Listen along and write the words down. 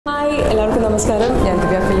എല്ലാവർക്കും നമസ്കാരം. ഞാൻ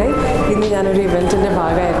ദിവ്യ പിള്ളൈ. ഇന്ന് ഞാനൊരു ഇവൻറ്റിൻ്റെ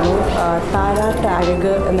ഭാഗമായിരുന്നു.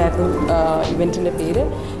 താരാട്ടാഗ് എന്നായിരുന്നു ഇവൻറ്റിൻ്റെ പേര്.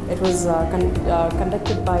 It was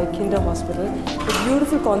conducted by Kinder hospital. ഒരു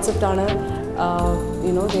ബ്യൂട്ടിഫുൾ കോൺസെപ്റ്റാണ്.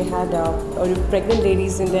 ദേ ഹാഡ് ഒരു പ്രഗ്നൻറ്റ്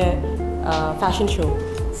ലേഡീസിൻ്റെ ഫാഷൻ ഷോ.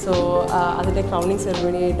 സോ അതിൻ്റെ ക്രൗണിങ്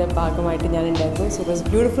സെറിമണിയുടെ ഭാഗമായിട്ട് ഞാനുണ്ടായിരുന്നു. So it was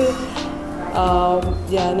beautiful.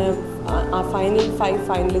 ഞാൻ ആ ഫൈനൽ 5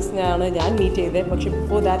 ഫൈനലിസ്റ്റിനെയാണ് ഞാൻ മീറ്റ് ചെയ്തത്. പക്ഷേ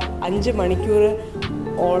ബിഫോർ ദാറ്റ് 5 മണിക്കൂർ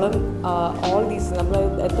ഓളം ഓൾ ദീസ് നമ്മൾ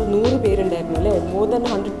എത്ര 100 പേരുണ്ടായിരുന്നു അല്ലേ, മോർ ദാൻ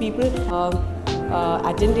 100 പീപ്പിൾ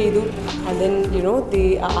അറ്റൻഡ് ചെയ്തു. ആൻഡ് ദെൻ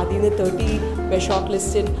അതിൽ നിന്ന് 30 were ഷോർട്ട്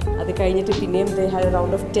ലിസ്റ്റഡ്. അത് കഴിഞ്ഞിട്ട് പിന്നെയും they had A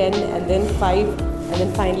round of 10 and then 5 and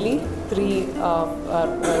then finally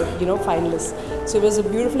 3 finalist. So it was A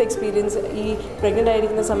beautiful experience. ഈ പ്രഗ്നൻ്റ്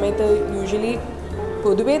ആയിരിക്കുന്ന സമയത്ത് യൂഷ്വലി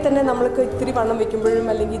പൊതുവേ തന്നെ നമ്മൾക്ക് ഇത്തിരി വണ്ണം വെക്കുമ്പോഴും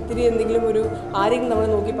അല്ലെങ്കിൽ ഇത്തിരി എന്തെങ്കിലും ആരെങ്കിലും നമ്മൾ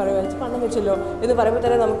നോക്കി പറയുക വണ്ണം വെച്ചല്ലോ എന്ന് പറയുമ്പോൾ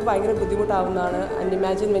തന്നെ നമുക്ക് ഭയങ്കര ബുദ്ധിമുട്ടാവുന്നതാണ്. And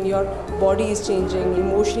imagine when your body is changing,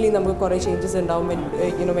 emotionally നമുക്ക് കുറേ ചേഞ്ചസ് ഉണ്ടാവും when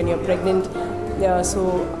you are pregnant. So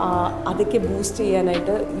അതൊക്കെ ബൂസ്റ്റ്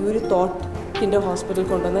ചെയ്യാനായിട്ട് ഈ ഒരു തോട്ട് കിൻഡർ ഹോസ്പിറ്റൽ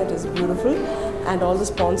കൊണ്ടുവന്ന് it is beautiful. And all the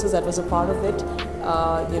sponsors that was A part of it.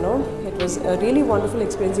 It was a really wonderful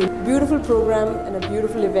experience, a beautiful program and a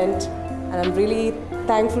beautiful event, and I'm really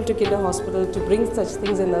thankful to Kinder Hospital to bring such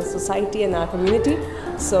things in our society and our community.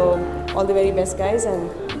 So all the very best, guys, and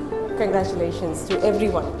congratulations to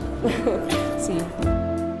everyone. See you.